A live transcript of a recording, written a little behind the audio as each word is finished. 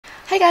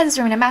Hi guys, it's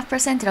Romina Math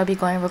Person. Today I'll be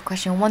going over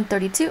question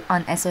 132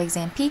 on SOA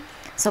Exam P.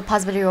 So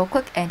pause the video real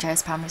quick and try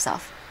this problem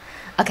yourself.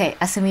 Okay,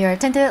 assuming you're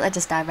attentive, let's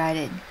just dive right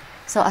in.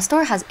 So a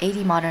store has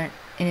 80 modern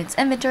in its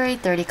inventory,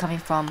 30 coming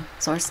from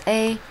source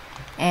A,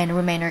 and the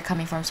remainder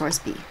coming from source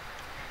B.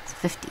 It's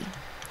 50.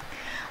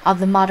 Of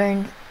the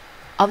modems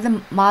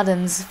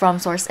from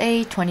source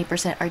A,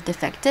 20% are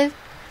defective,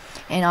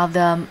 and of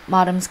the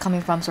modems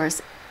coming from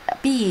source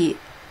B,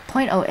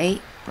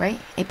 0.08, right?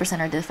 8%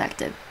 are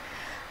defective.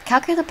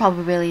 Calculate the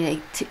probability that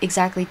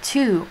exactly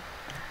 2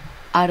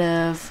 out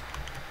of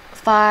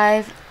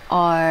 5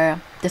 are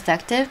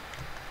defective,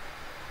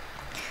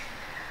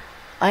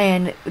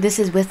 and this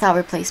is without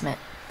replacement.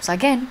 So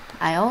again,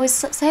 I always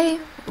say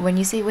when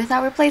you say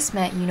without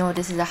replacement, you know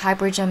this is a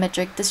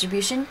hypergeometric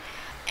distribution,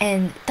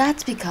 and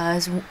that's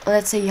because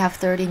let's say you have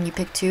 30 and you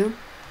pick 2.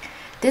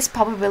 This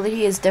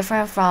probability is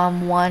different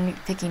from one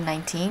picking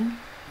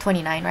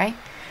 29, right?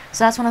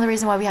 So that's one of the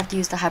reasons why we have to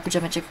use the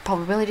hypergeometric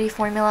probability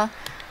formula.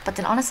 But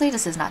then honestly,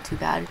 this is not too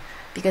bad,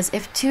 because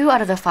if 2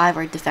 out of the 5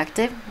 are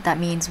defective, that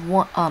means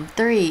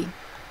 3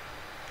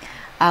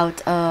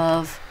 out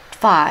of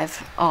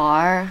 5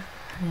 are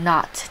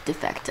not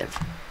defective.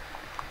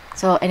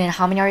 So, and then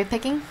how many are we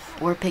picking?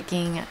 We're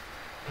picking,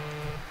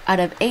 out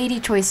of 80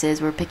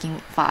 choices, we're picking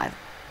 5.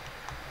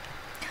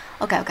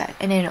 Okay,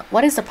 and then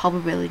what is the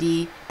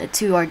probability that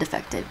 2 are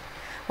defective?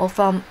 Well,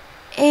 from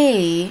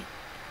A,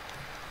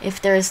 if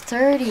there's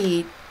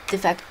 30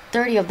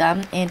 of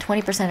them and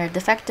 20% are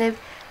defective,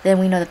 then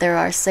we know that there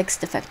are 6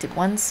 defective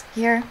ones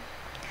here.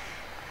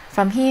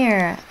 From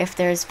here, if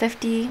there's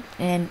 50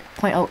 and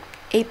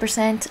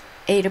 0.08%,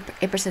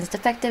 8% is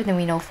defective, then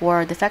we know 4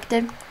 are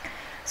defective.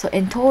 So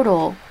in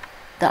total,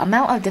 the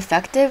amount of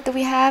defective that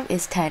we have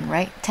is 10,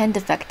 right? 10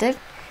 defective.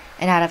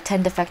 And out of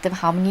 10 defective,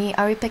 how many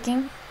are we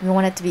picking? We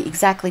want it to be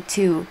exactly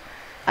 2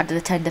 out of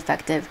the 10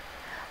 defective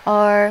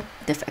are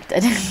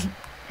defected.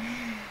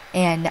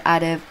 And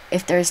out of,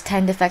 if there's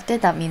 10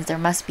 defected, that means there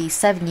must be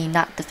 70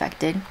 not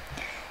defected.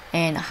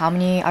 And how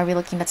many are we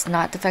looking that's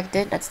not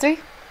defected? That's 3.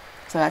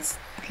 So that's,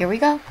 here we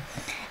go.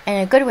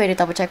 And a good way to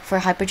double check for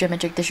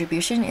hypergeometric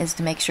distribution is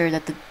to make sure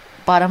that the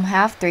bottom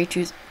half, 3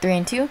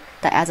 and 2,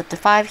 that adds up to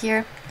 5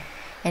 here.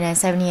 And then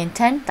 70 and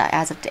 10, that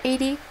adds up to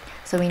 80.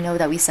 So we know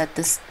that we set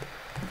this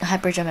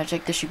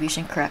hypergeometric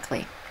distribution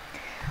correctly.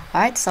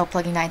 Alright, so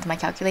plugging that into my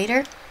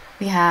calculator,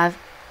 we have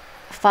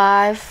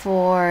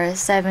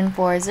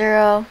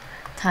 54740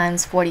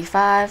 times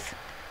 45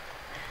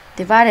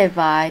 divided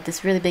by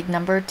this really big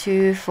number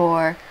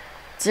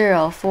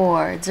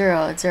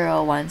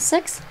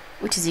 2400016,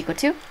 which is equal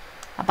to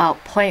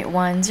about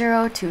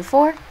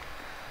 0.1024,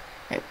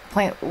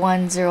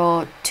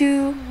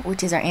 0.102,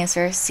 which is our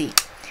answer C.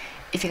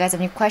 If you guys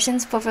have any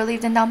questions, feel free to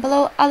leave them down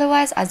below.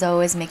 Otherwise, as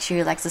always, make sure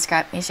you like,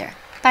 subscribe, and share.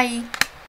 Bye!